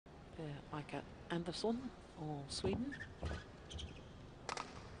Micah Andersson of Sweden.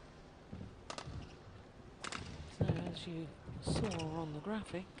 So as you saw on the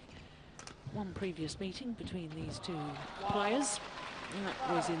graphic, one previous meeting between these two players, and that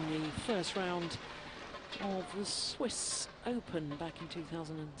was in the first round of the Swiss Open back in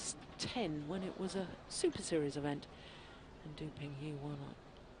 2010, when it was a Super Series event, and Pengyu won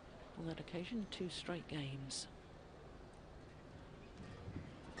on that occasion 2 straight games.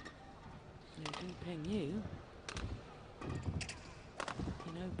 Pengyu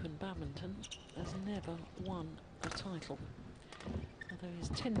in Open badminton has never won a title. Although his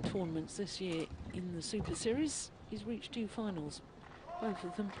 10 tournaments this year in the Super Series, he's reached 2 finals, both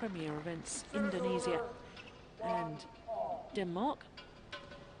of them premier events, Indonesia and Denmark.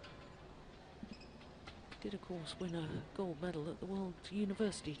 Did of course win a gold medal at the World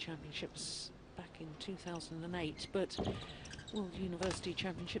University Championships back in 2008, but World University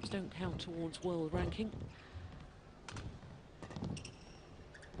Championships don't count towards world ranking.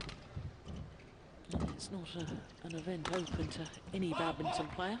 And it's not an event open to any badminton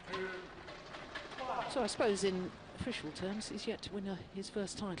player. So I suppose in official terms, he's yet to win his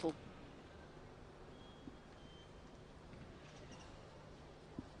first title.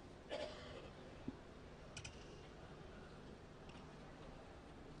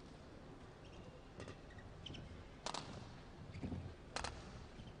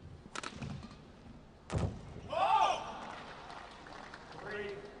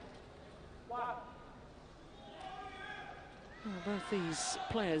 Both these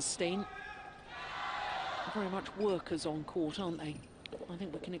players, Steen, are very much workers on court, aren't they? I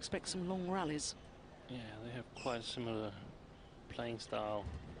think we can expect some long rallies. Yeah, they have quite a similar playing style.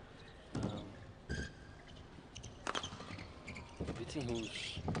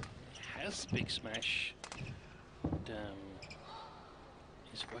 Vittinghus has big smash. And,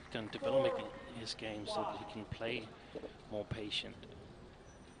 he's worked on developing his game so that he can play more patient.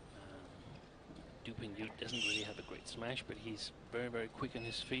 Pengyu doesn't really have a great smash, but he's very, very quick on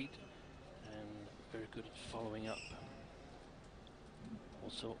his feet and very good at following up.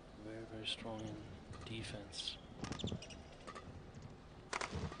 Also very, very strong in defense.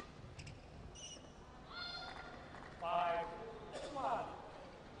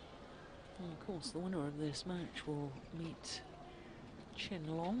 And of course, the winner of this match will meet Chen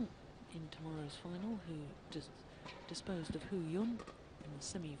Long in tomorrow's final, who disposed of Hu Yun in the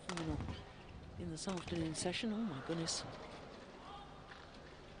semi-final in this afternoon session. Oh my goodness.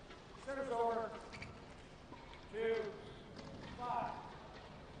 Center's over. 2, 5.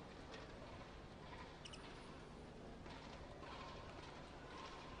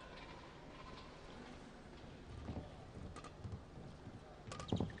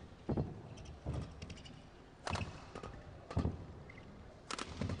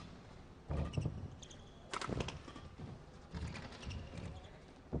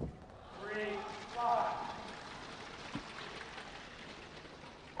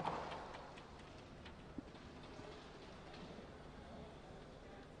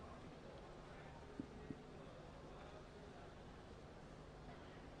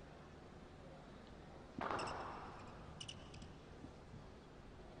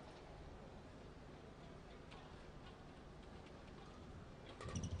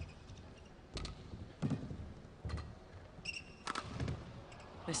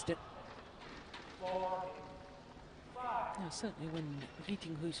 Missed it. 4, 5. Now, certainly when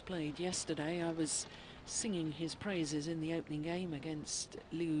Vittinghus played yesterday, I was singing his praises in the opening game against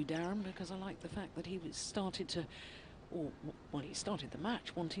Liu Darren, because I like the fact that he started to, or well, he started the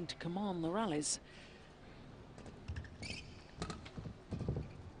match wanting to command the rallies. Yeah,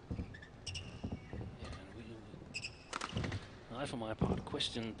 and I, for my part,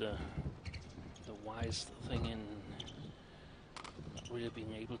 questioned the wise thing in not really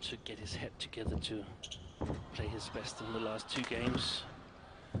being able to get his head together to play his best in the last 2 games,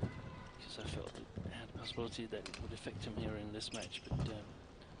 because I felt it had a possibility that it would affect him here in this match, but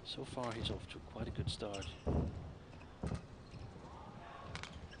so far he's off to quite a good start.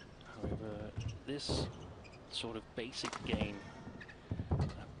 However, this sort of basic game, a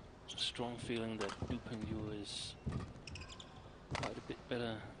strong feeling that Pengyu is quite a bit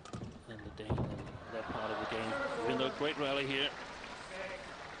better than the Dane in that part of the game. Even though great rally here.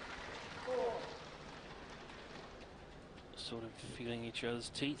 Sort of feeling each other's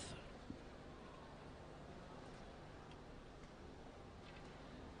teeth.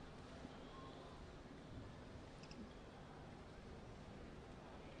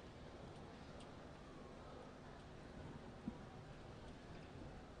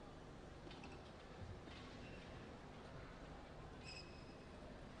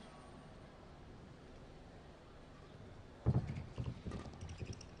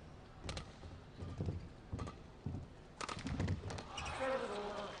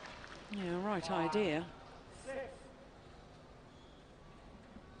 Yeah, right idea. 6.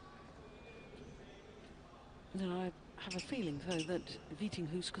 No, I have a feeling, though, that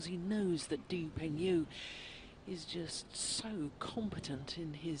Vittinghus, because he knows that Pengyu is just so competent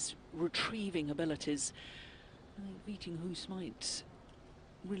in his retrieving abilities, I think Vittinghus might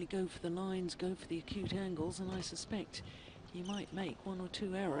really go for the lines, go for the acute angles, and I suspect he might make 1 or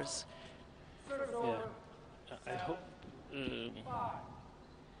 2 errors. Yeah, I hope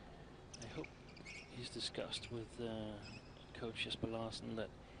he's discussed with Coach Jesper Larsen that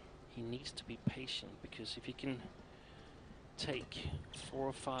he needs to be patient, because if he can take 4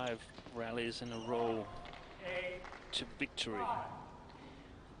 or 5 rallies in a row to victory,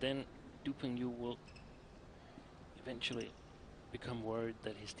 then Pengyu will eventually become worried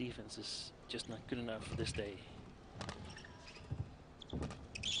that his defense is just not good enough for this day.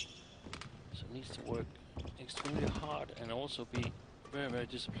 So he needs to work extremely hard and also be very, very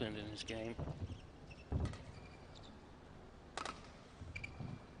disciplined in his game.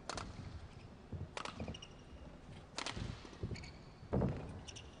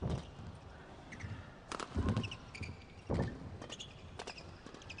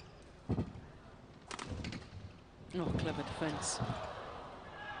 Oh, clever defence.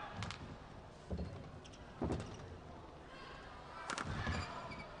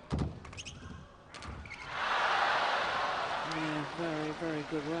 Yeah, very, very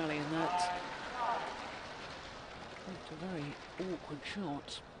good rally in that. It's a very awkward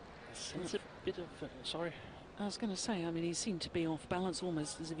shot. It's a bit of, sorry. I was going to say, I mean, he seemed to be off balance,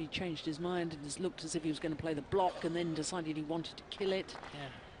 almost as if he changed his mind and just looked as if he was going to play the block and then decided he wanted to kill it. Yeah.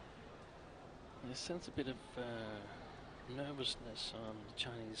 I sense a bit of nervousness on the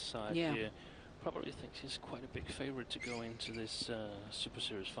Chinese side here. Probably thinks he's quite a big favorite to go into this Super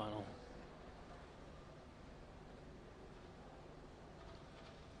Series final.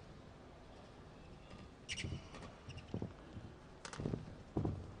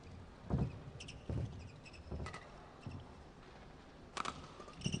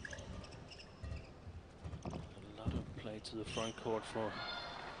 A lot of play to the front court from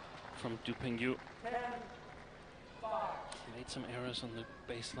Pengyu. Made some errors on the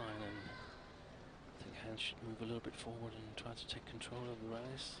baseline, and I think Hans should move a little bit forward and try to take control of the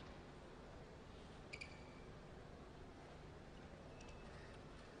rallies.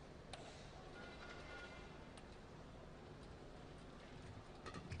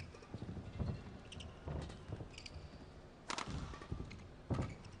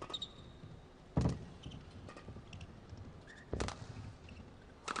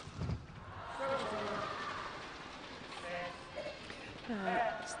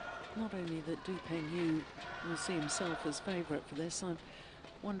 Not only that Pengyu will see himself as favourite for this, I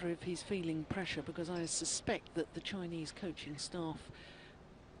wonder if he's feeling pressure, because I suspect that the Chinese coaching staff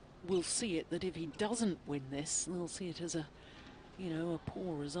will see it, that if he doesn't win this, they'll see it as a, you know, a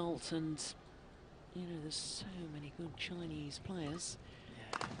poor result, and, you know, there's so many good Chinese players.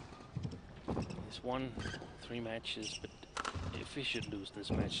 Yeah. He's won 3 matches, but if he should lose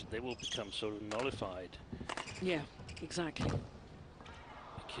this match, they will become sort of nullified. Yeah, exactly.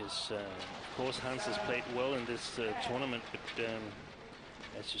 Because, of course, Hans has played well in this tournament, but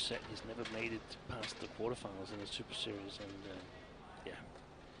as you said, he's never made it past the quarterfinals in the Super Series, and yeah,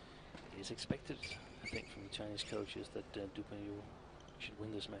 it is expected, I think, from the Chinese coaches that Pengyu should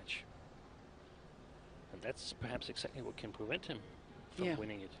win this match. And that's perhaps exactly what can prevent him from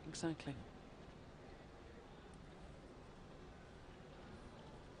winning it. Exactly.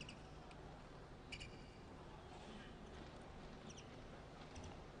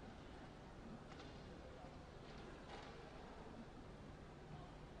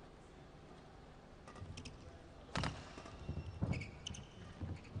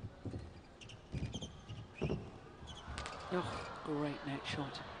 Oh, great net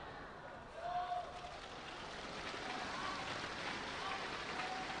shot.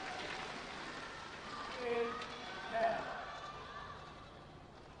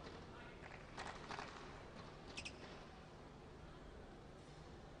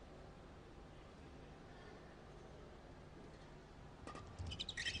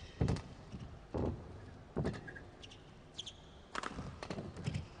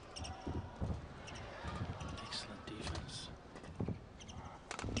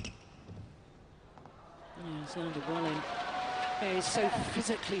 Landed well in. Yeah, he's so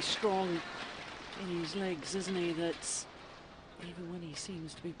physically strong in his legs, isn't he, that even when he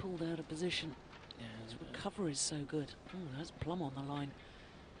seems to be pulled out of position, his recovery is so good. Oh, that's plumb on the line.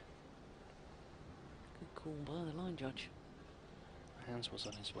 Good call by the line judge. Hans was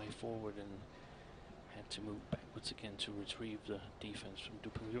on his way forward and had to move backwards again to retrieve the defense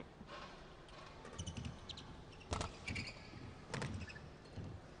from Pengyu.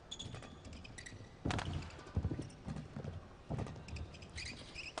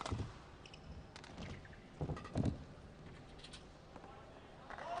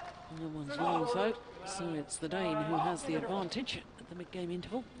 so. So it's the Dane who has the advantage at the mid-game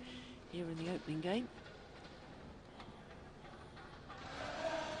interval here in the opening game.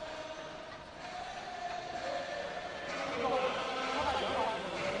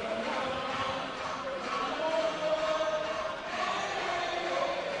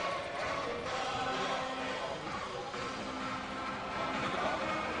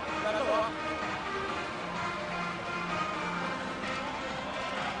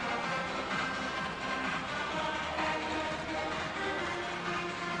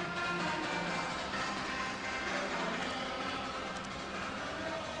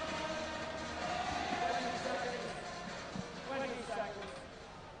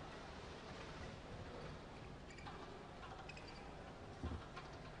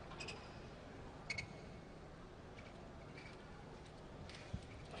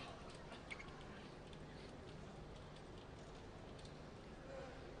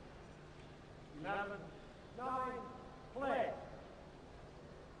 Play.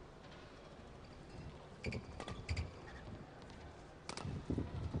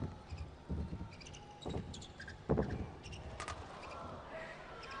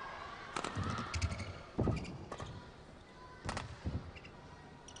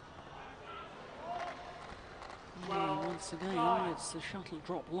 And once again, it's the shuttle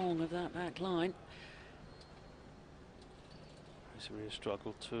drop long of that back line. He's really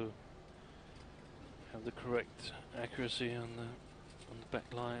struggled to have the correct accuracy on the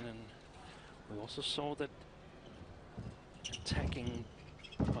back line, and we also saw that attacking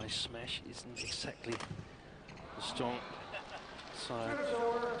by smash isn't exactly the strong side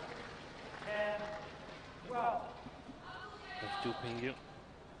of Du Pengyu.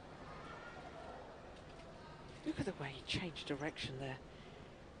 Look at the way he changed direction there.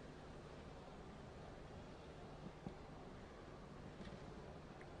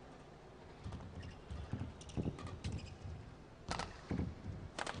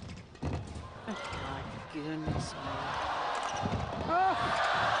 Oh my goodness me. Oh.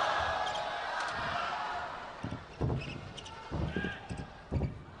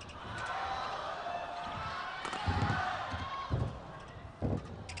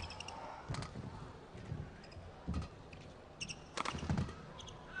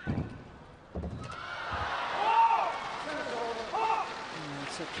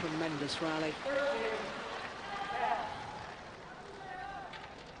 It's a tremendous rally.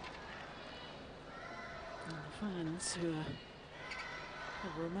 And the fans who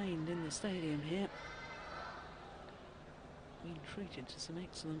have remained in the stadium here been treated to some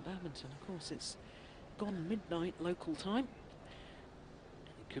excellent badminton. Of course, it's gone midnight local time.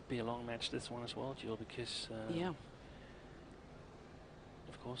 It could be a long match, this one as well, Jill, because Yeah.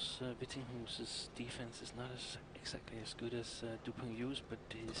 of course Vittinghus' defense is not exactly as good as Du Pengyu's, but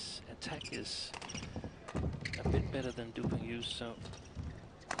his attack is a bit better than Du Pengyu's, so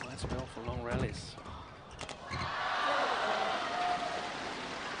might well for long rallies.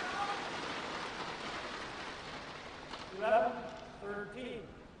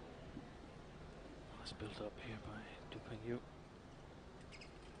 Nice built up here by Du Pengyu.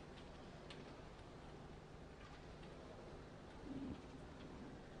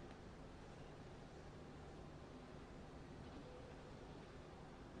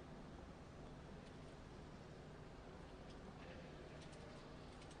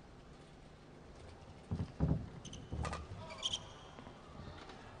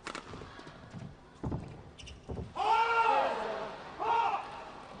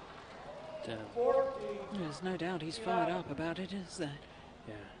 There's no doubt he's fired up about it, is there?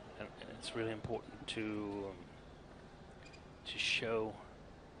 Yeah, and it's really important to show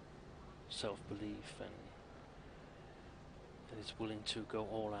self-belief and that he's willing to go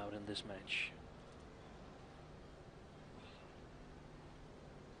all out in this match.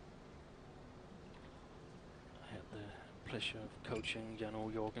 I had the pleasure of coaching Jan-O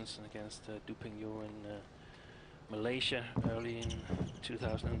Jorgensen against Du Pengyu in Malaysia early in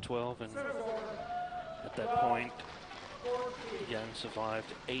 2012, and at that point Jan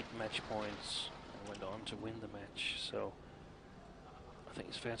survived 8 match points and went on to win the match. So I think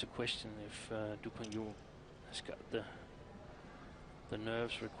it's fair to question if Du Pengyu has got the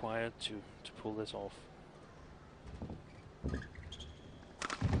nerves required to pull this off. And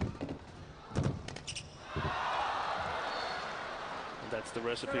that's the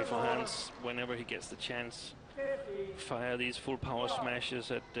recipe for Hans whenever he gets the chance. Fire these full power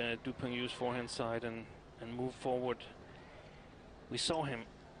smashes at Du Pengyu's forehand side and move forward. We saw him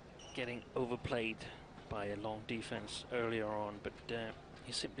getting overplayed by a long defense earlier on, but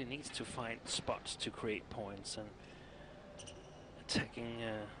he simply needs to find spots to create points, and attacking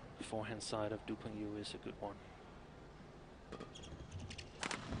forehand side of Du Pengyu is a good one.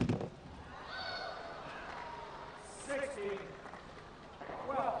 60,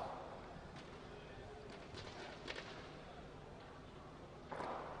 12.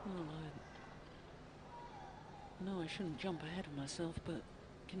 Well, no, I shouldn't jump ahead of myself, but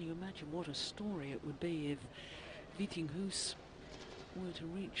can you imagine what a story it would be if Vittinghus were to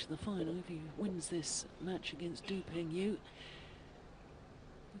reach the final, if he wins this match against Du Pengyu?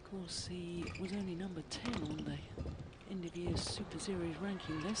 Of course, he was only number 10 on the end of year Super Series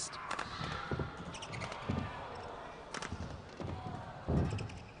ranking list.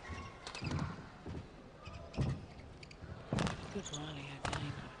 Good rally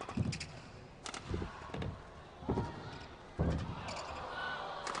again.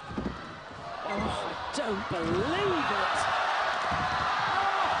 Oh, I don't believe it!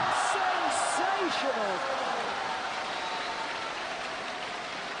 Oh, sensational!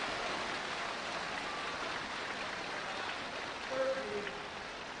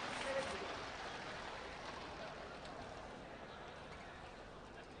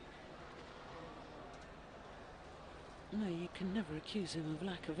 No, you can never accuse him of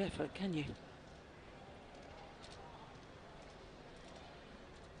lack of effort, can you?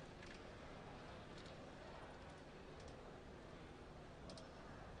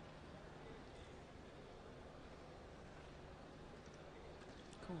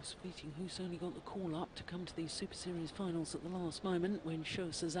 Of course, Vittinghus only got the call up to come to these Super Series finals at the last moment when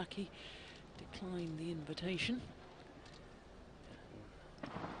Sho Sasaki declined the invitation.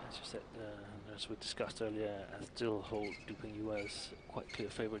 As you said, as we discussed earlier, I still hold Du Pengyu as quite clear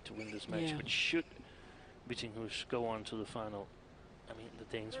favorite to win this match. Yeah. But should Vittinghus go on to the final, I mean, the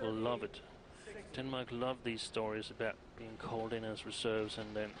Danes will love it. Denmark love these stories about being called in as reserves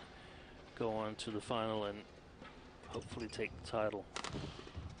and then go on to the final and hopefully take the title.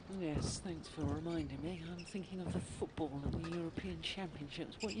 Yes, thanks for reminding me. I'm thinking of the football and the European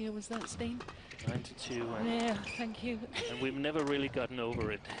Championships. What year was that, Steen? 92. And Yeah, thank you. and we've never really gotten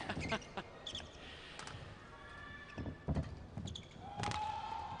over it.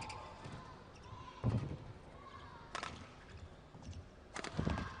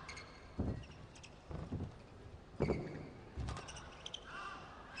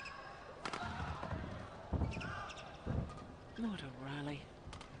 What a rally.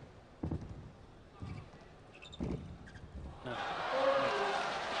 No.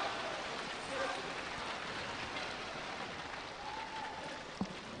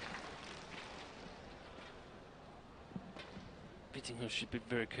 Vittinghus should be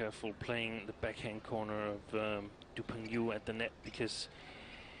very careful playing the backhand corner of Du Pengyu at the net, because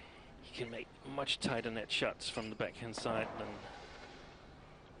he can make much tighter net shots from the backhand side than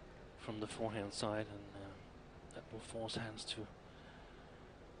from the forehand side, and that will force Hans to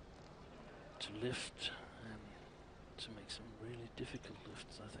lift and to make some really difficult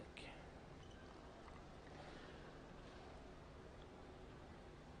lifts, I think.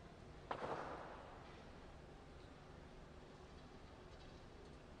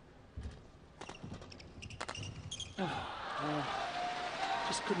 Oh,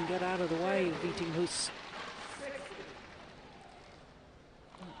 just couldn't get out of the way of Vittinghus.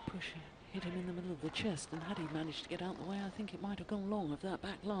 That push hit him in the middle of the chest, and had he managed to get out the way, I think it might have gone long of that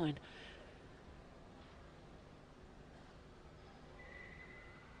back line.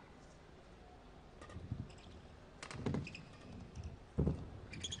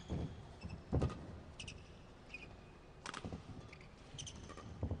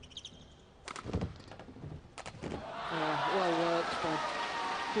 Well worked by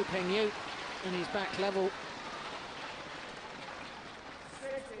Du Pengyu, and he's back level.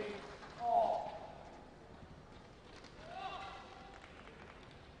 60, all.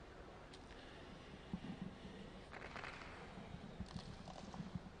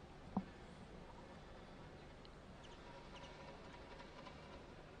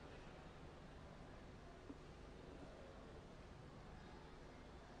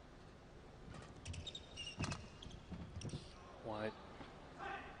 Wide.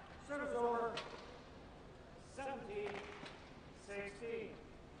 Service over. 17, 16.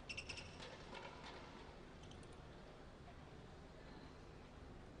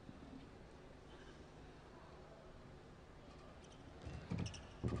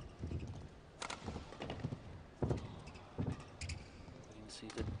 You can see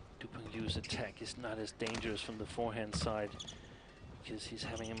that Du Pengyu's attack is not as dangerous from the forehand side, because he's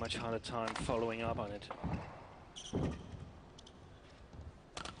having a much harder time following up on it.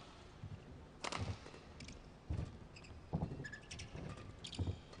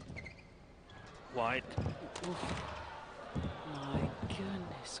 Wide. Oof. My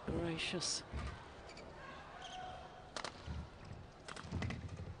goodness. Goodness gracious.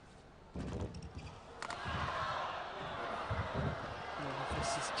 Oh,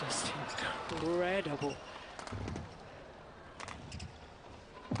 this is just incredible.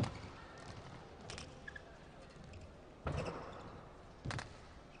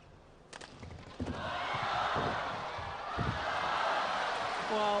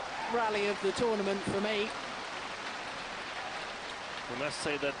 Well, rally of the tournament for me. We must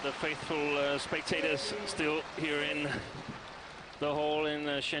say that the faithful spectators still here in the hall in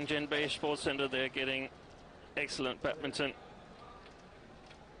Shenzhen Bay Sports Center, they're getting excellent badminton.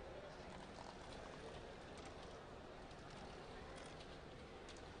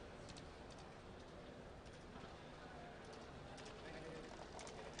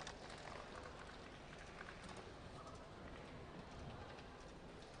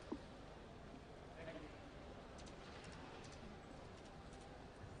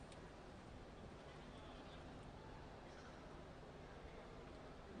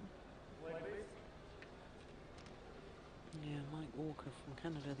 Yeah, Mike Walker from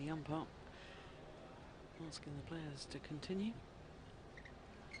Canada, the umpire, asking the players to continue.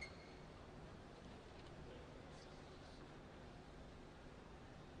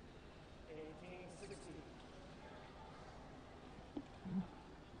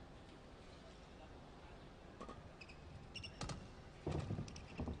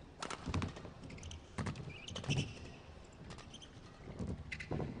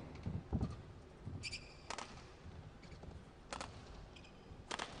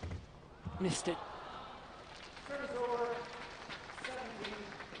 Missed it. Service over.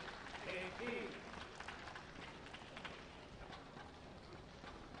 17-18.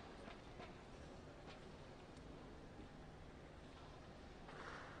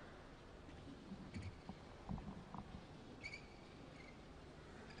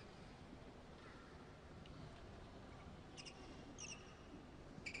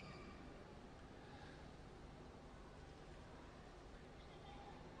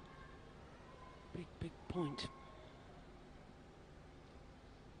 Big point.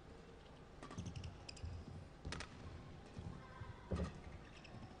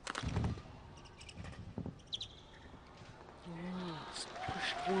 Oh, it's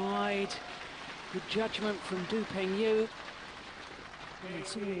pushed wide. Good judgment from Pengyu. And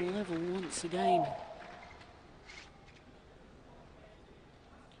it's all level once again.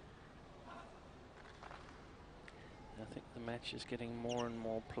 I think the match is getting more and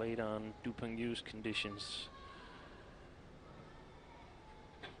more played on Pengyu's conditions.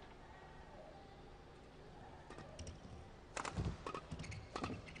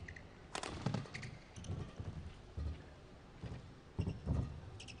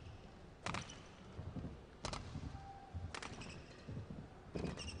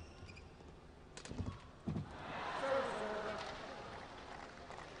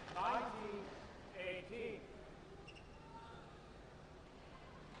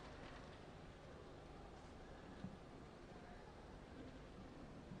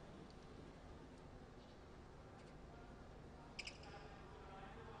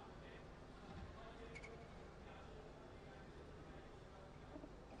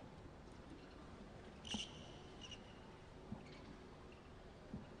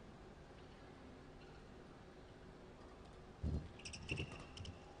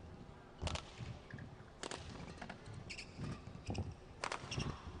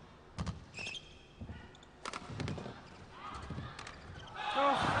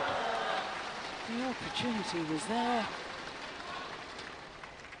 The opportunity was there.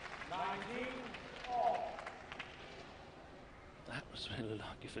 19-all. That was really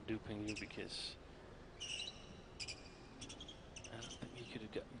lucky for Pengyu because I don't think he could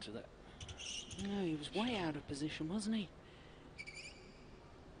have gotten to that. No, he was way out of position, wasn't he?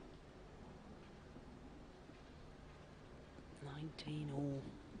 All.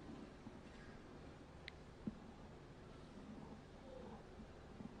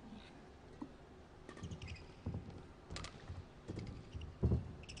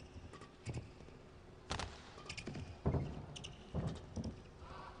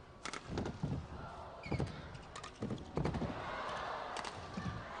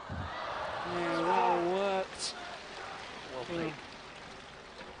 Yeah, well worked. Well played.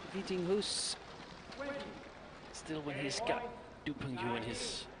 Vittinghus. Still, when he's got Pengyu in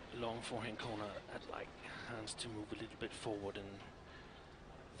his long forehand corner, I'd like Hans to move a little bit forward and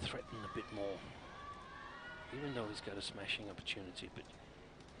threaten a bit more. Even though he's got a smashing opportunity, but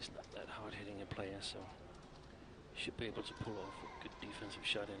he's not that hard-hitting a player, so he should be able to pull off a good defensive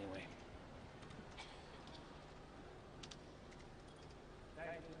shot anyway.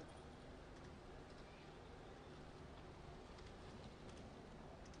 Thank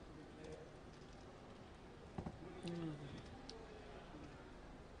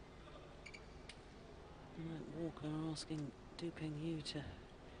asking Du Pengyu to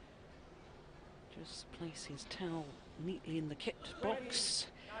just place his towel neatly in the kit box.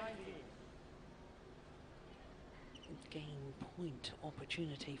 Game point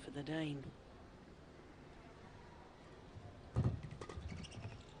opportunity for the Dane.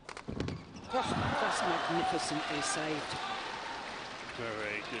 Oh, that's magnificently saved.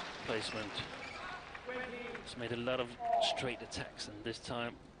 Very good placement. It's made a lot of straight attacks, and this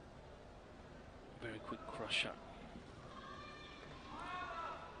time, very quick cross shot.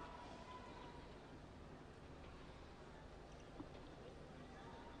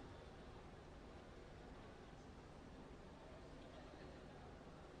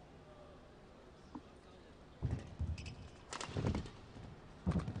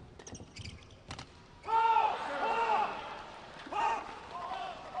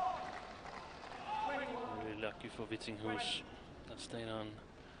 For Vittinghus, that stayed on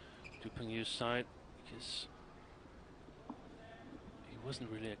Du Pengyu's side because he wasn't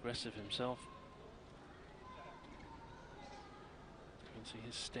really aggressive himself. You can see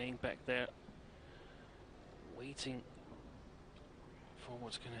he's staying back there, waiting for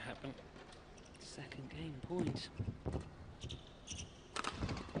what's going to happen. Second game point.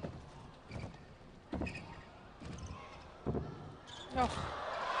 Oh.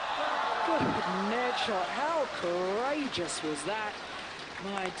 Good net shot. How courageous was that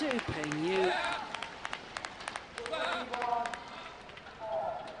by Du Pengyu?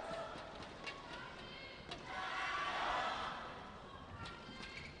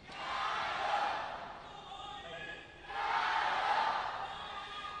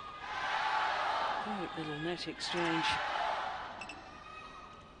 Great little net exchange.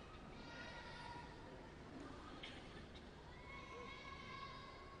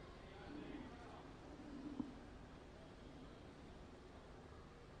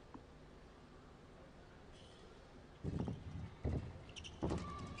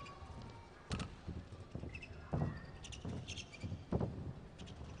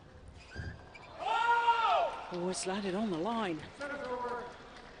 Oh, it's landed on the line.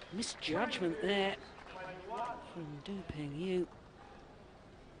 Misjudgment there from Du Pengyu.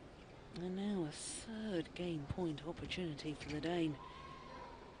 And now a third game point opportunity for the Dane.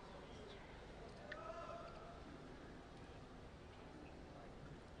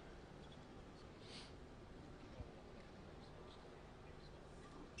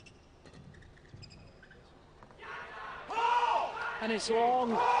 And it's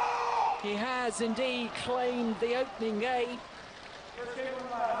long. He has indeed claimed the opening game. First game won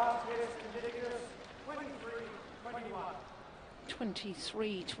by Hans-Kristian Vittinghus,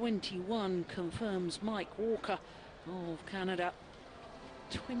 23-21. 23-21 confirms Mike Walker of Canada.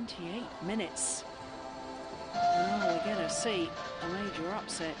 28 minutes. Now we're going to see a major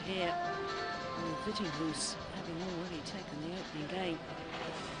upset here with Vittinghus having already taken the opening game.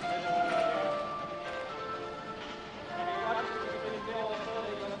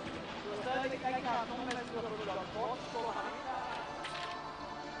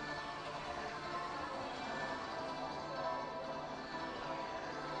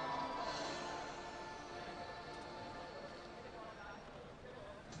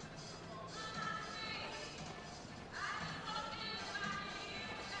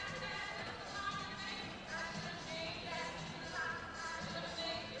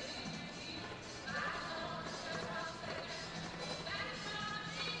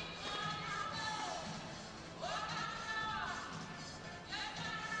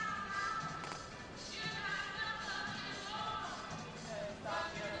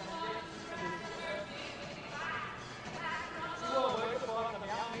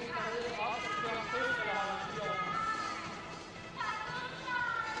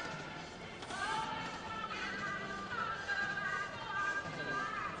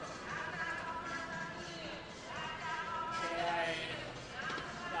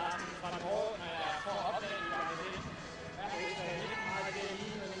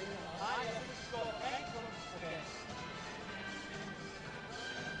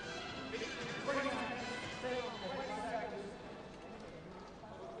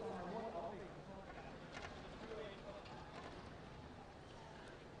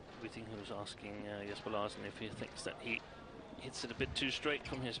 Who's asking Jesper Larsen if he thinks that he hits it a bit too straight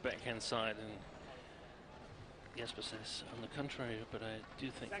from his backhand side, and Jesper says on the contrary, but I do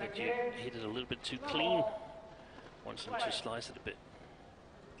think that you hit it a little bit too clean. Wants him to slice it a bit.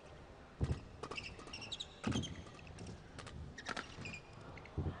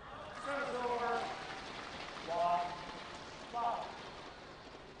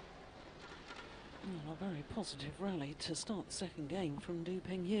 Well, a very positive rally to start the second game from Du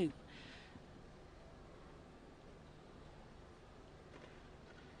Pengyu.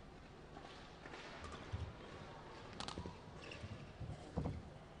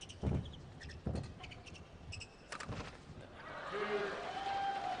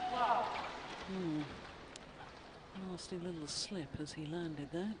 nasty little slip as he landed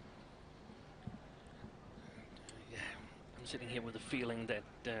there. Yeah, I'm sitting here with the feeling that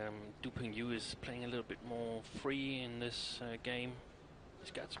Pengyu is playing a little bit more free in this game.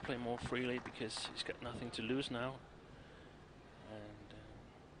 He's got to play more freely because he's got nothing to lose now. And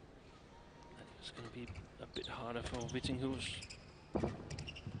it's going to be a bit harder for Vittinghus.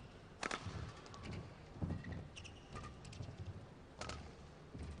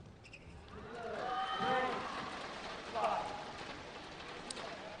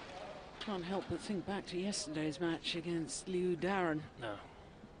 Can't help but think back to yesterday's match against Liu Darren. No,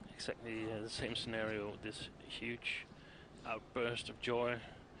 exactly the same scenario. This huge outburst of joy,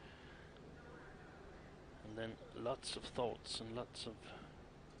 and then lots of thoughts and lots of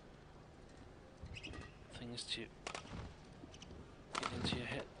things to get into your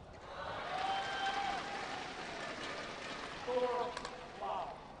head.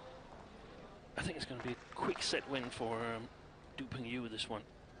 I think it's going to be a quick set win for Pengyu with this one.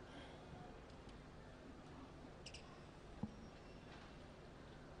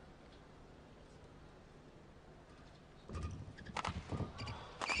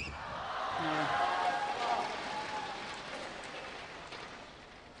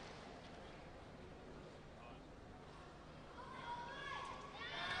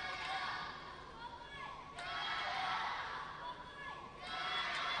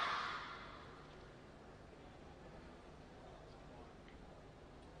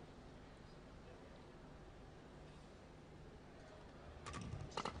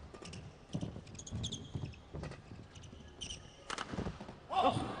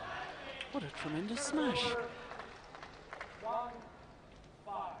 What a tremendous smash.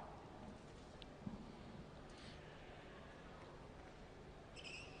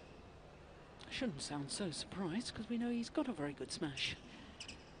 Shouldn't sound so surprised because we know he's got a very good smash.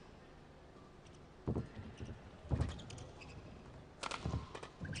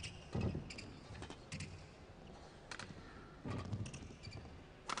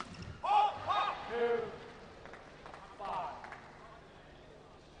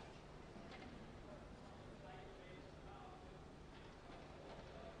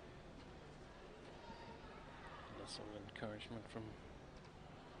 Some encouragement from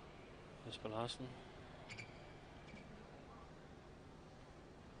Jesper Larsen.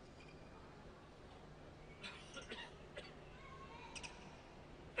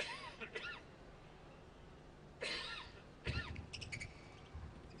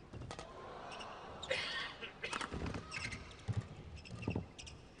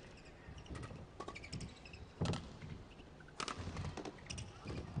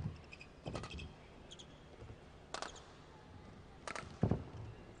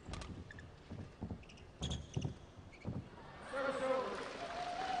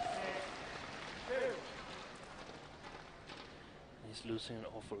 Losing an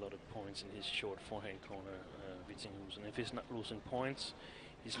awful lot of points in his short forehand corner, Vittinghus, and if he's not losing points,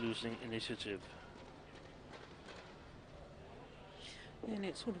 he's losing initiative. And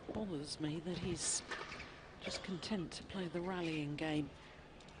it sort of bothers me that he's just content to play the rallying game.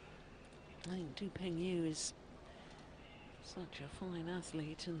 I think Pengyu is such a fine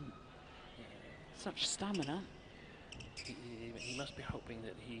athlete and such stamina. He must be hoping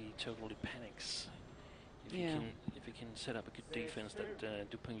that he totally panics. If he can set up a good defense, that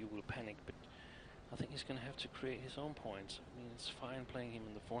Pengyu will panic, but I think he's going to have to create his own points. I mean, it's fine playing him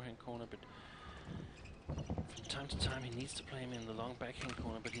in the forehand corner, but from time to time he needs to play him in the long backhand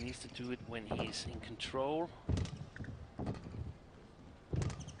corner, but he needs to do it when he's in control.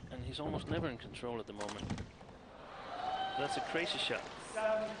 And he's almost never in control at the moment. That's a crazy shot.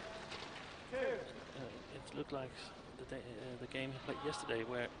 It looked like the game he played yesterday,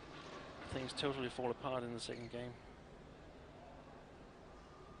 where things totally fall apart in the second game.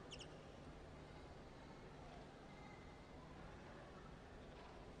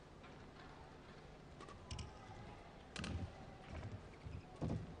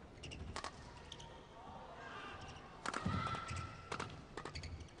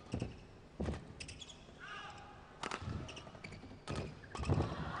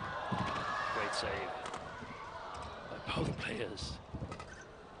 Great save by both players.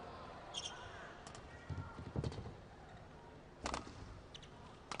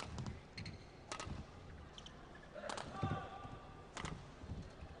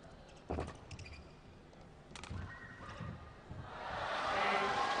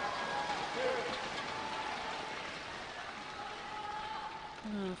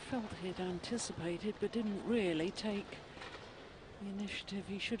 Felt he'd anticipated but didn't really take the initiative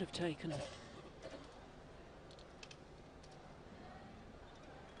he should have taken.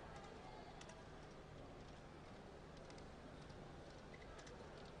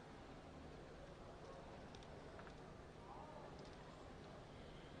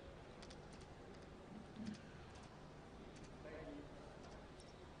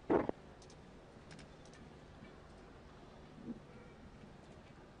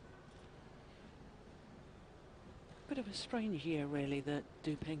 a strange year, really, that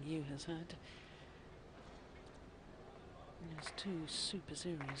Pengyu has had. There's 2 Super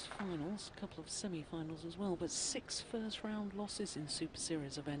Series finals, a couple of semi-finals as well, but 6 first-round losses in Super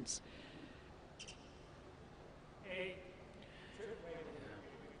Series events.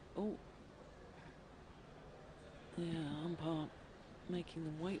 Oh. Yeah, umpire making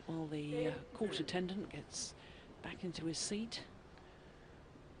them wait while the court attendant gets back into his seat.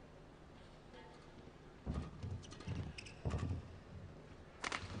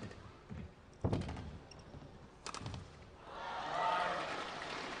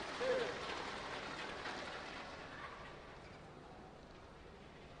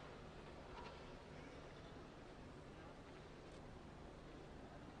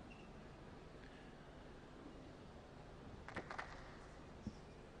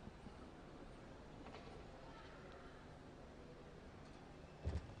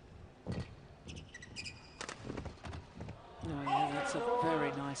 Oh yeah, that's a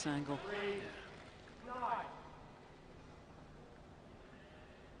very nice angle.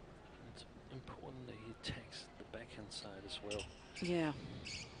 It's important that he attacks the backhand side as well. Yeah.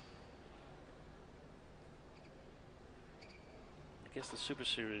 I guess the Super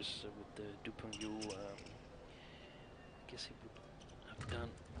Series with the Pengyu, I guess he would have done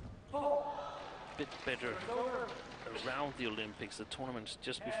a bit better around the Olympics, the tournaments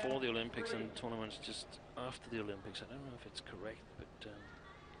just before the Olympics and the tournaments just after the Olympics. I don't know if it's correct, but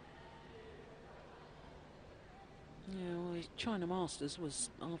yeah, well, his China Masters was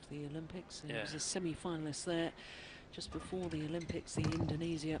after the Olympics. He was a semi-finalist there just before the Olympics, the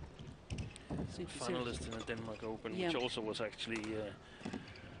Indonesia Super finalist Series. in the Denmark Open, which also was actually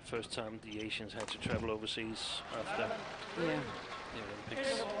first time the Asians had to travel overseas after the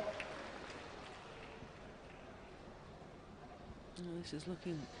Olympics. Oh, this is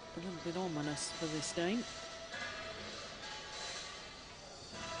looking a little bit ominous for this Dane.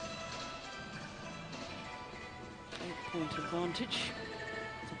 Point advantage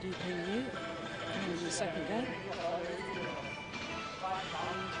to Pengyu in the second game.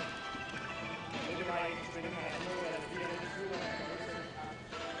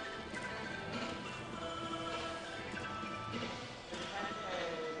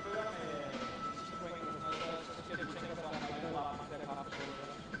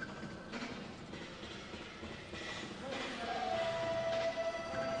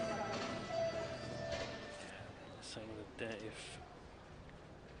 Saying that if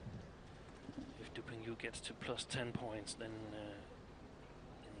Pengyu gets to plus 10 points, then they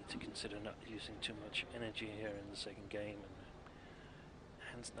need to consider not using too much energy here in the second game.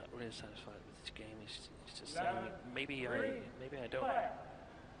 And Hans not really satisfied with his game. He's just saying maybe I don't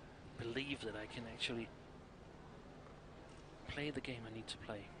believe that I can actually play the game I need to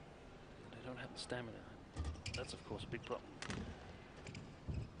play. I don't have the stamina. That's of course a big problem.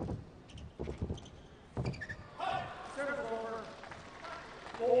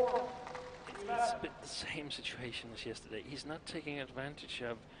 It's a bit the same situation as yesterday. He's not taking advantage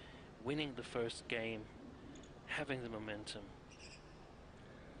of winning the first game, having the momentum.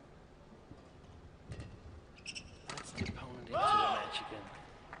 That's the opponent into the match again.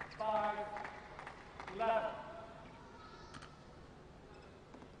 5-11.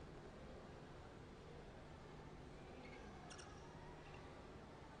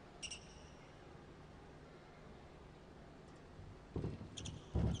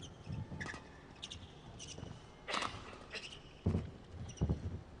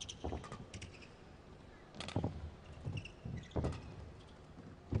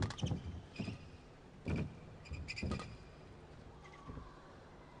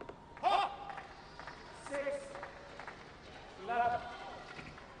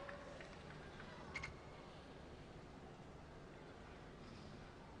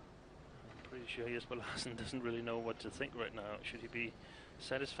 Sure, Jesper Larsen doesn't really know what to think right now. Should he be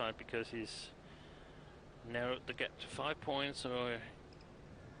satisfied because he's narrowed the gap to 5 points, or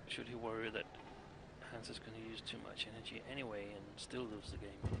should he worry that Hans is going to use too much energy anyway and still lose the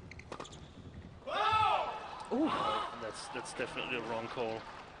game? That's definitely a wrong call.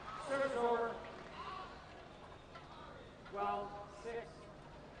 Service over. 12-6.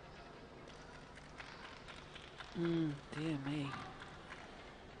 Dear me.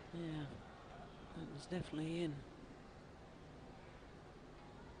 Yeah. That was definitely in.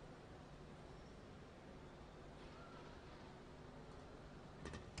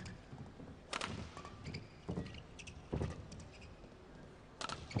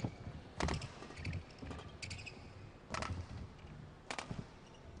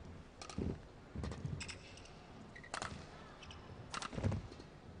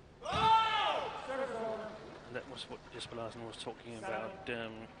 That was what Jesper Larsen was talking about that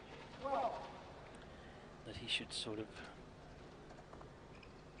he should sort of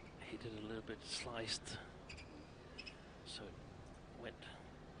hit it a little bit sliced, so it went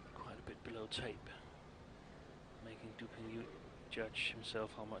quite a bit below tape, making Du Pengyu judge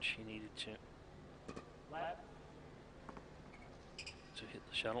himself how much he needed to hit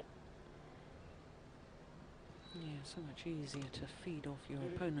the shuttle. Yeah, so much easier to feed off your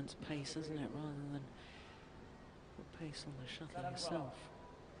opponent's pace, isn't it, rather than put pace on the shuttle yourself.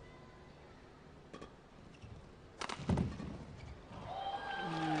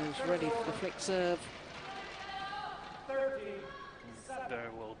 He's ready for the flick serve.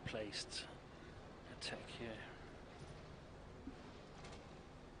 Very well placed attack here.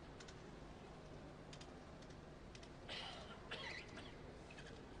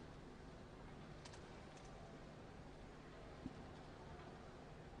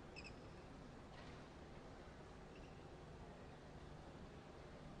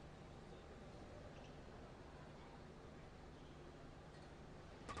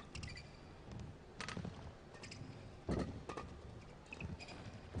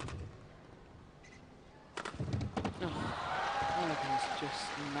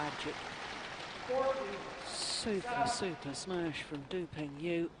 Just magic. Super smash from Du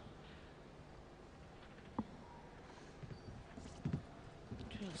Pengyu.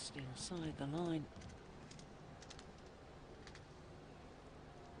 Just inside the line.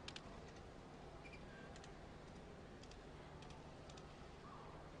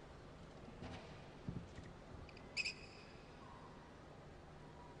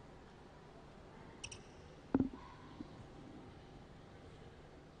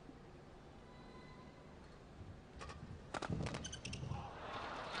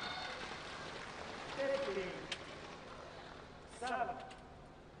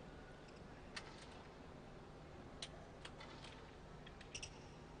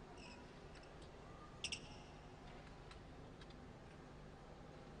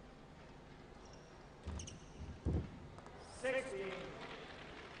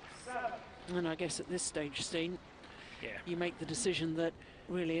 And I guess at this stage, Steen, you make the decision that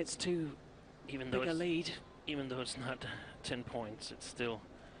really it's too big a lead. Even though it's not 10 points, it's still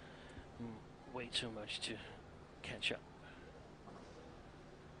way too much to catch up.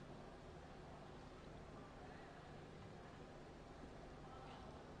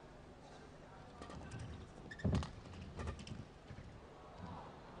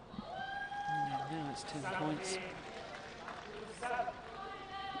 Now it's 10 points.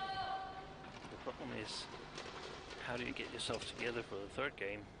 The problem is, how do you get yourself together for the third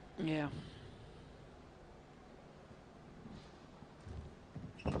game? Yeah.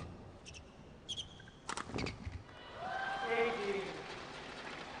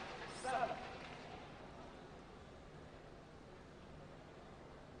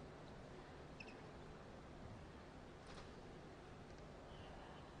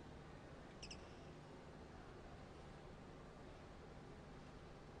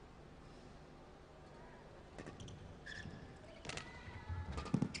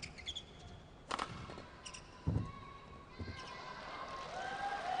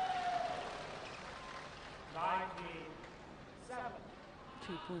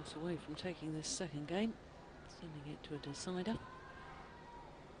 Points away from taking this second game, sending it to a decider.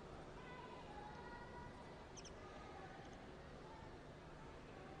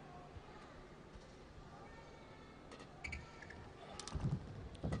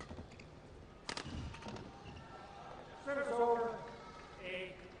 Service over.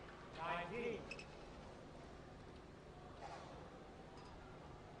 8-19.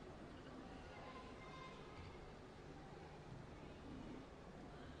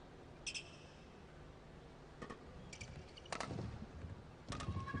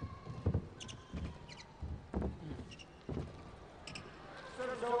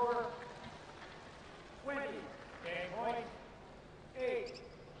 Over 20, game point, 8.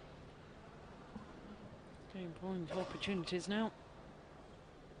 Game point opportunities now.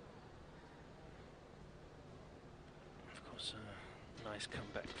 Of course, nice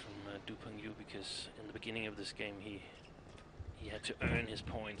comeback from Du Pengyu, because in the beginning of this game he had to earn his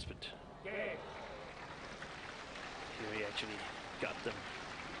points, but here he actually got them.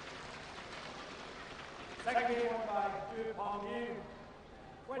 Second game won by Du Pengyu.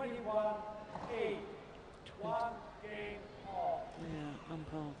 21-8. One game all. Yeah,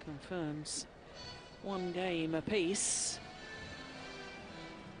 umpire confirms 1 game apiece.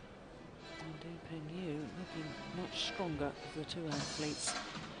 And Du Pengyu looking much stronger of the two athletes.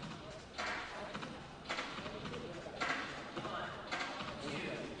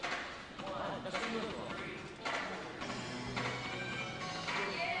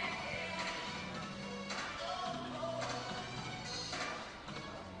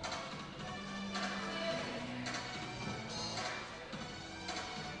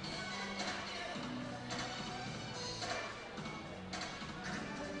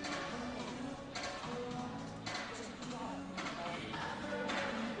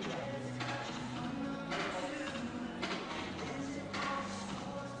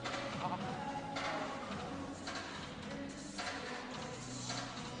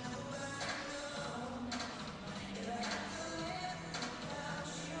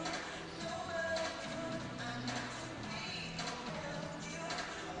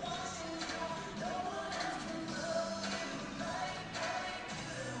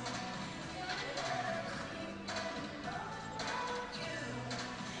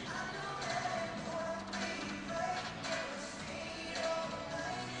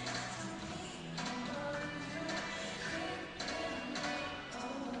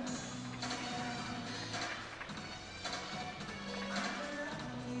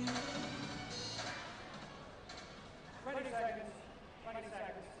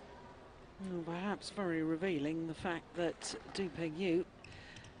 perhaps very revealing, the fact that Pengyu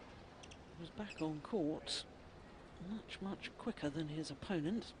was back on court much quicker than his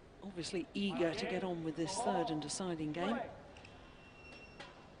opponent. Obviously eager to get on with this third and deciding game.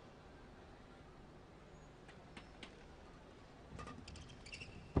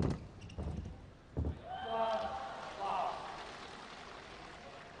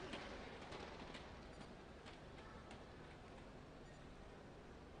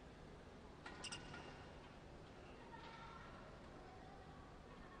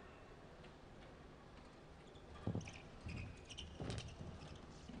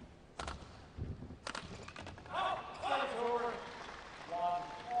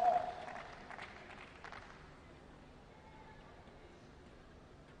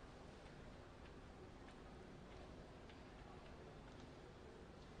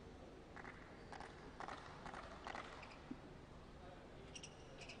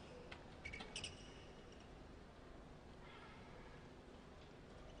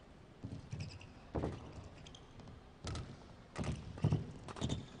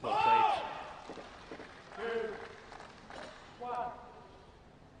 Well played.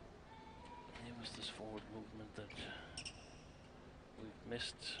 It was this forward movement that we've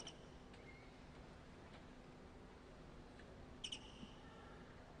missed.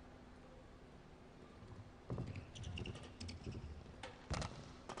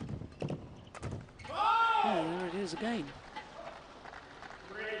 Oh, there it is again.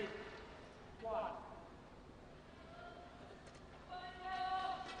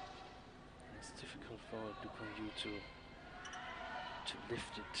 It's difficult for Pengyu to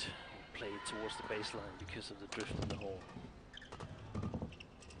lift it or play it towards the baseline because of the drift in the hole.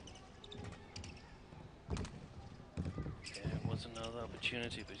 Yeah, it was another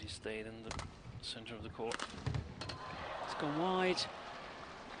opportunity, but he stayed in the center of the court. It's gone wide.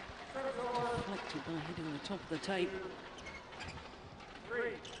 Deflected by hitting the top of the tape.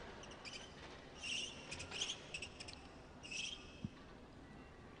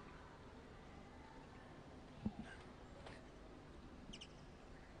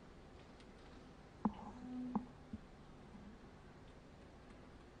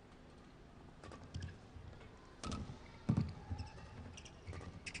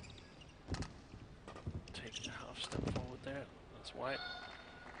 Take a half step forward there. That's wide.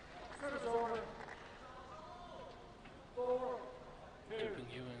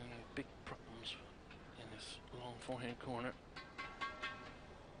 Pengyu in big problems in his long forehand corner.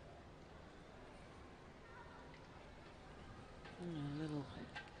 A little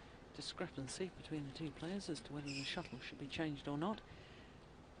discrepancy between the two players as to whether the shuttle should be changed or not.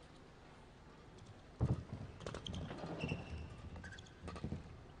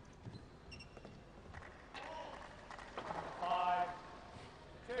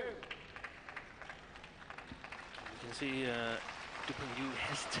 See Pengyu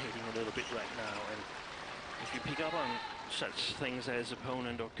hesitating a little bit right now, and if you pick up on such things as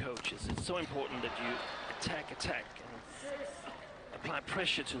opponent or coaches, it's so important that you attack and apply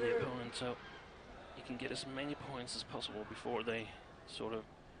pressure to the opponent so you can get as many points as possible before they sort of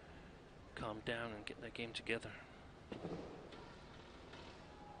calm down and get their game together.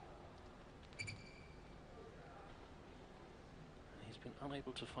 And he's been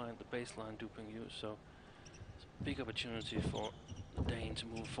unable to find the baseline, Pengyu, so big opportunity for the Dane to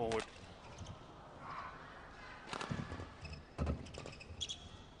move forward.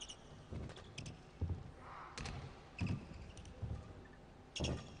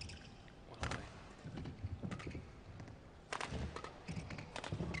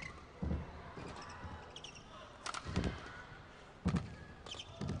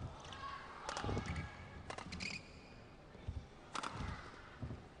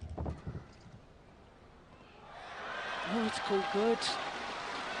 Oh, it's called good.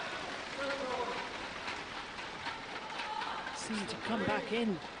 Seemed to come back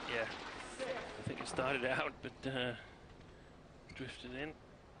in. Yeah, I think it started out, but drifted in.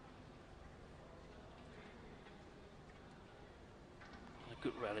 A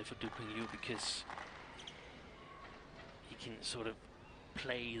good rally for Pengyu because he can sort of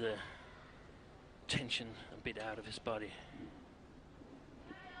play the tension a bit out of his body.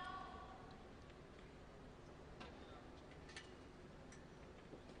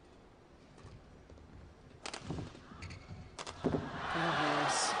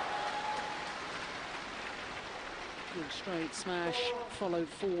 Good straight smash, followed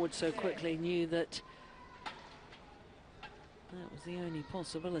forward so quickly, knew that that was the only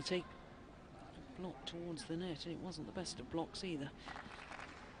possibility. Block towards the net, and it wasn't the best of blocks either.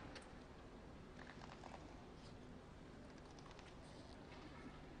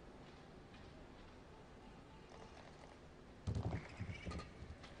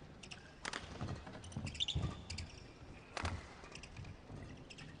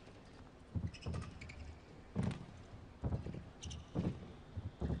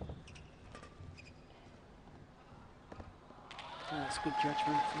 good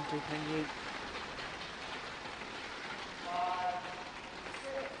judgment from Pengyu.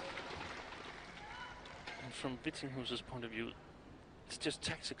 And from Vittinghus's point of view, it's just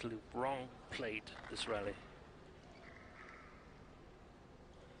tactically wrong played, this rally.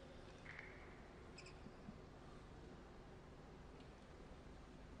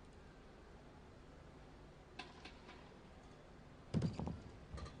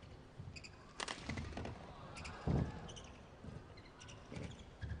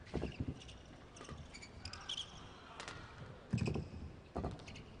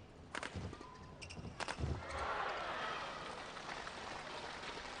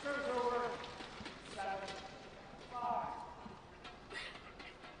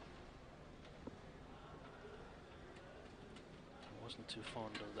 Wasn't too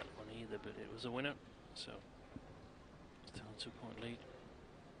fond of that one either, but it was a winner, so still a 2-point lead.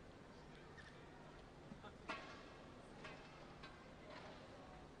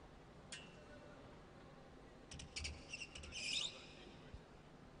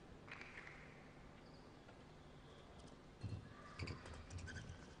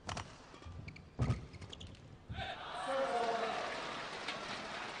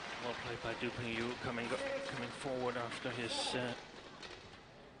 Well played by Pengyu, coming forward after his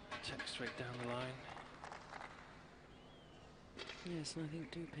attack straight down the line. Yes, and I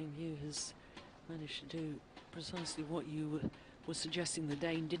think Pengyu has managed to do precisely what you were suggesting the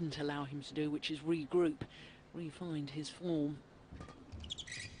Dane didn't allow him to do, which is regroup, re-find his form.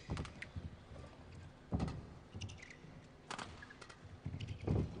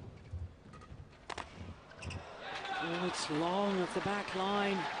 Oh, it's long of the back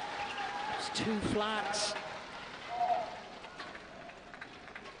line. It's too flat.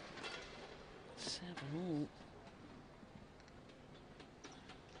 7-all.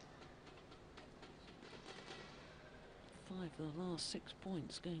 5 of the last 6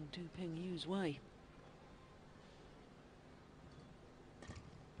 points going to Pengyu's way.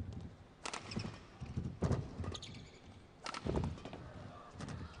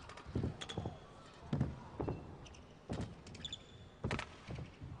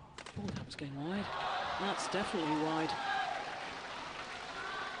 Oh, that was going wide. That's definitely wide.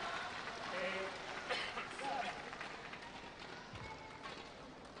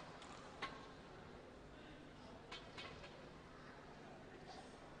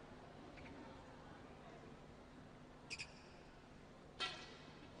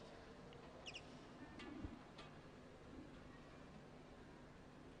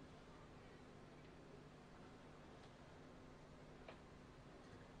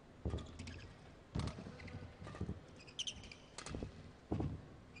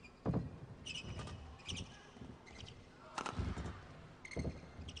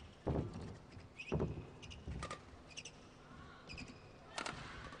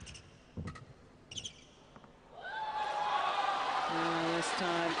 This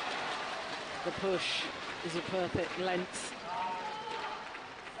time the push is a perfect length.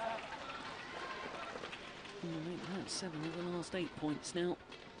 I think that's 7 of the last 8 points now.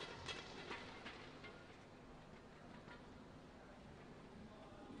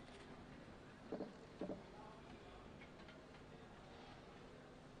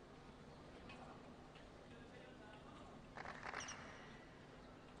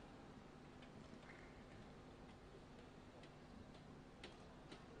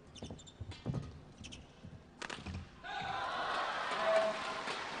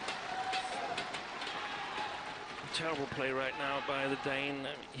 Terrible play right now by the Dane.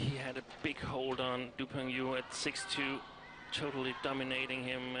 He had a big hold on Pengyu at 6-2, totally dominating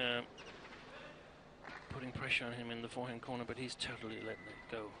him, putting pressure on him in the forehand corner, but he's totally letting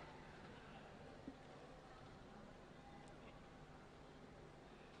it go.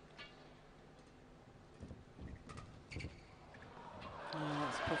 Oh,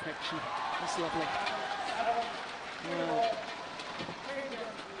 that's perfection. That's lovely. Well,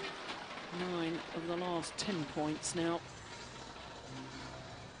 9 of the last 10 points now.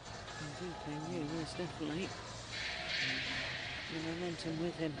 Pengyu is definitely the momentum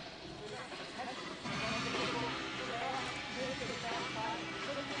with him.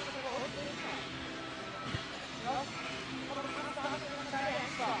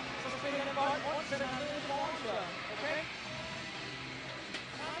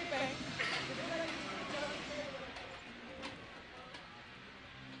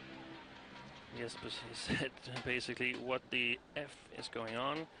 Yes, but he said basically what the F is going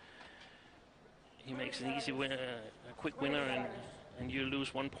on. He makes an easy winner, a quick winner, and you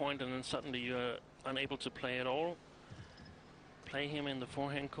lose 1 point, and then suddenly you're unable to play at all. Play him in the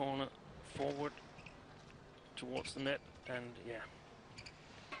forehand corner, forward towards the net, and yeah,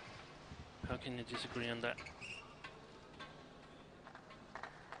 How can you disagree on that?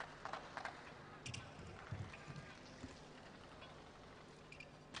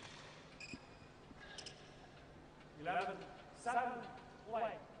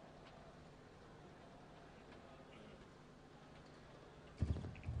 Play.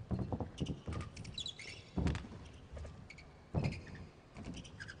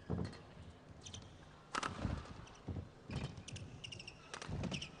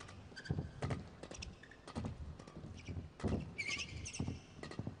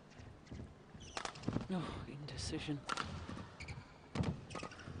 Oh, indecision. The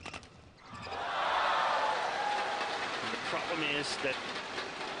problem is that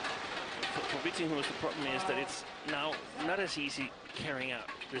for Vittinghus, the problem is that it's now not as easy carrying out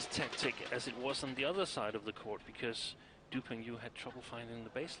this tactic as it was on the other side of the court, because Pengyu had trouble finding the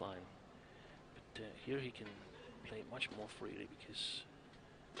baseline. But here he can play much more freely because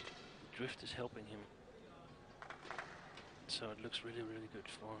the drift is helping him. So it looks really, really good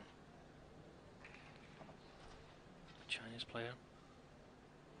for a Chinese player.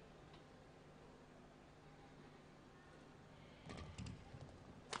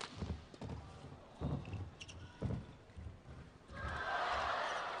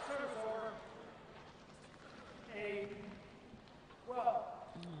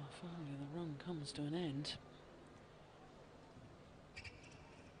 Finally the run comes to an end.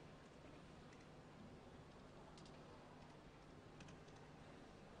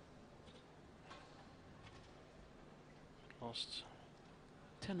 Lost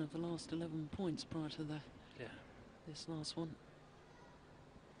 10 of the last 11 points prior to yeah. this last one.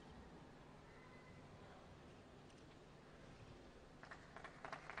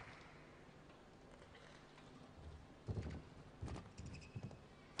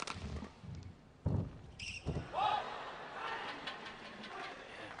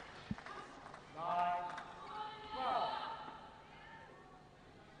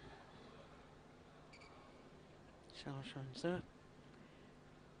 Sir,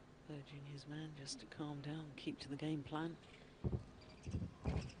 urging his man just to calm down, keep to the game plan.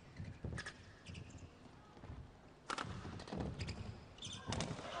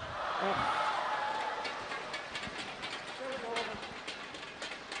 Yeah,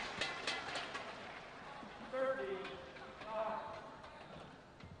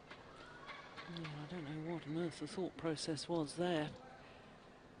 I don't know what on earth the thought process was there.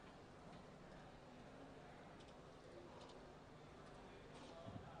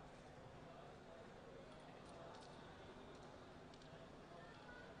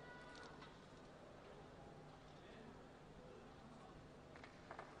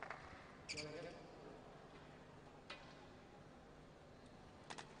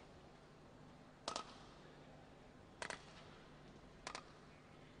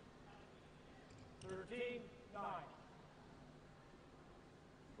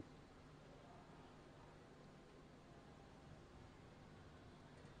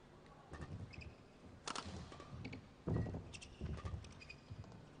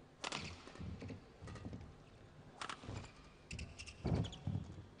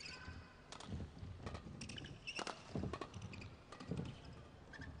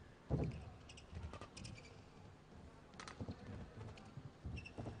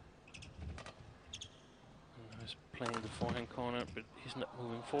 Playing the forehand corner, but he's not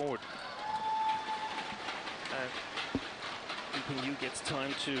moving forward. And Pengyu gets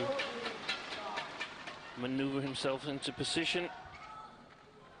time to maneuver himself into position.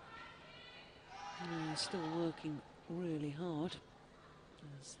 He's still working really hard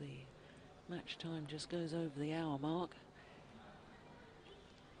as the match time just goes over the hour mark.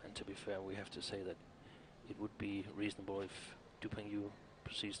 And to be fair, we have to say that it would be reasonable if Pengyu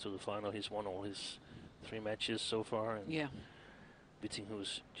proceeds to the final. He's won all his 3 matches so far, and yeah,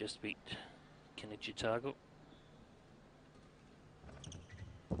 Vittinghus just beat Kenichi Tago.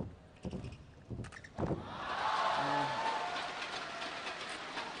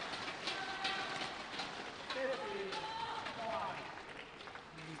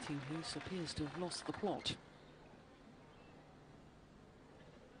 Vittinghus appears to have lost the plot.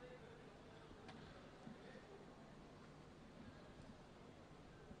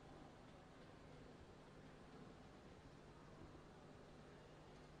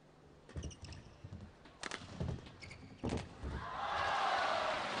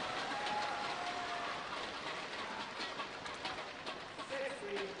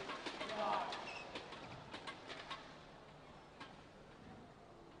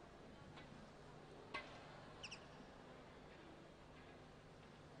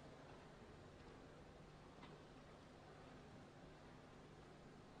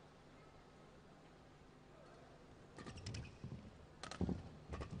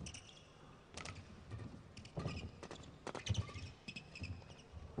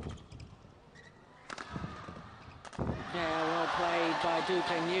 by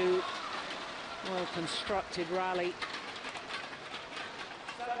Pengyu. Well constructed rally.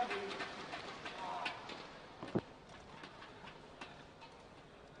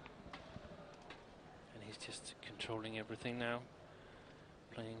 And he's just controlling everything now,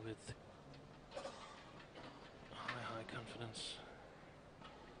 playing with high confidence.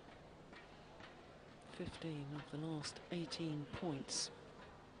 15 of the last 18 points.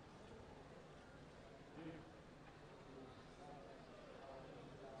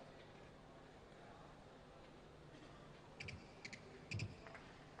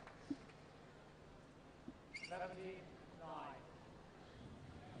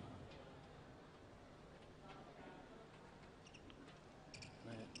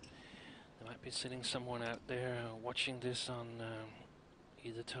 There might be sitting someone out there watching this on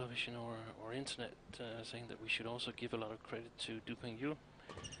either television or internet, saying that we should also give a lot of credit to Pengyu,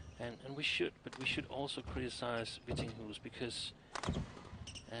 and we should, but we should also criticize Vittinghus, because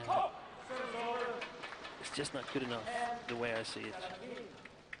it's just not good enough the way I see it.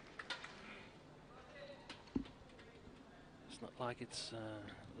 It's not like it's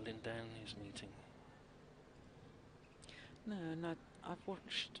Lindan is meeting. No, and I've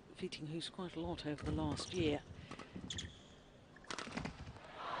watched Vittinghus quite a lot over the last year.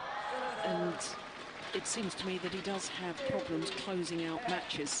 And it seems to me that he does have problems closing out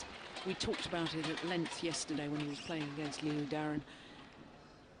matches. We talked about it at length yesterday when he was playing against Liu Darren.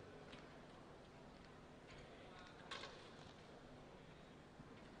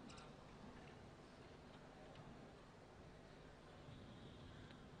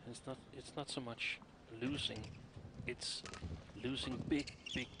 It's not so much losing, it's losing big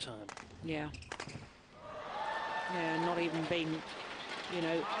time. Yeah. Yeah, not even being, you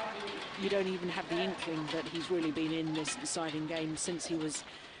know, you don't even have the inkling that he's really been in this deciding game since he was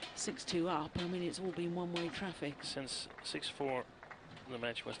 6-2 up. I mean, it's all been one-way traffic. Since 6-4, the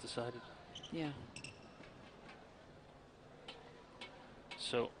match was decided. Yeah.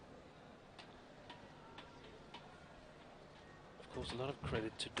 So, of course, a lot of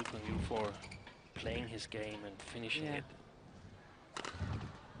credit to Pengyu for playing his game and finishing it. But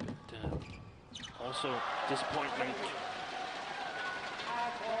also disappointment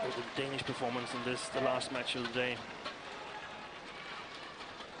with the Danish performance in this, the last match of the day.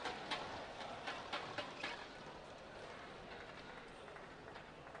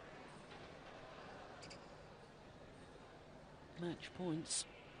 Match points.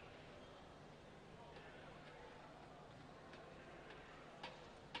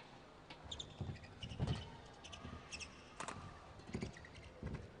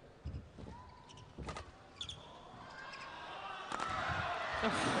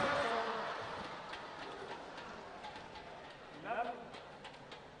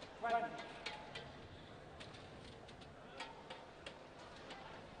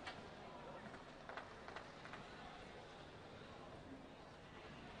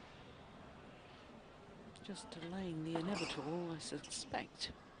 Just delaying the inevitable, I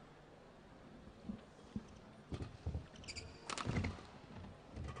suspect.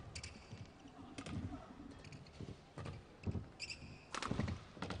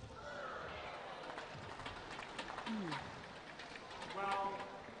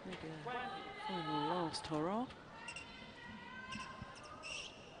 Maybe a final last hurrah.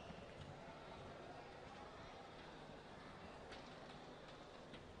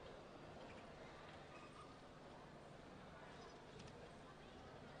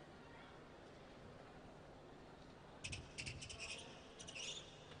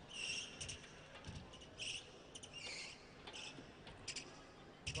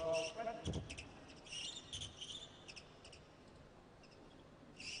 Oh,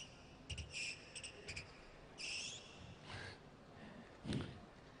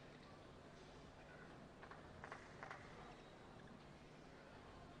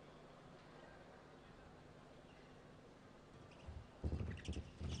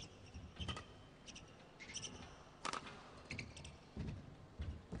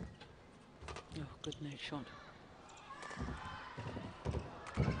 good net shot.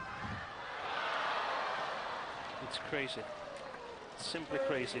 It's crazy. It's simply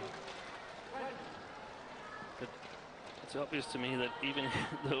crazy. But it's obvious to me that even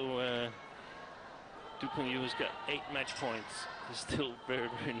though Pengyu has got 8 match points, he's still very,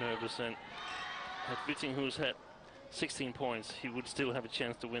 very nervous. And had Vittinghus had 16 points, he would still have a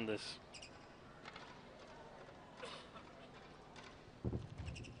chance to win this.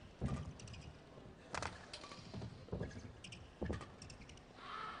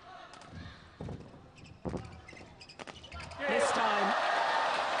 This time,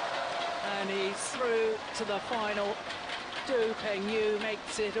 and he's through to the final. Du Pengyu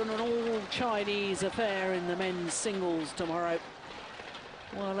makes it an all-Chinese affair in the men's singles tomorrow.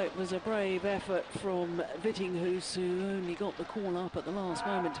 Well, it was a brave effort from Vittinghus, who only got the call up at the last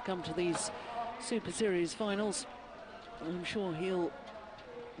moment to come to these Super Series finals. I'm sure he'll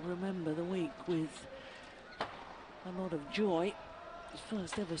remember the week with a lot of joy. His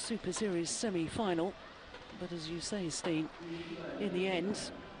first ever Super Series semi-final. But as you say, Steen, in the end,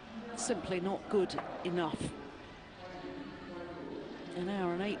 simply not good enough. An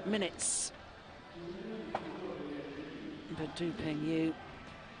hour and 8 minutes. But Du Pengyu,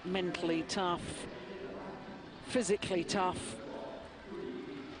 mentally tough, physically tough.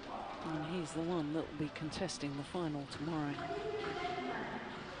 And he's the one that will be contesting the final tomorrow.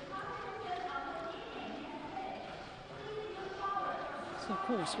 So, of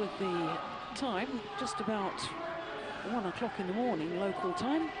course, with the time, just about 1 o'clock in the morning, local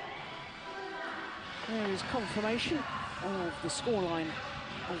time, there is confirmation of the scoreline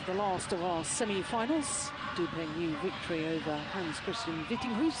of the last of our semi-finals. Du Pengyu victory over Hans-Kristian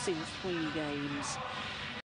Vittinghus in 3 games.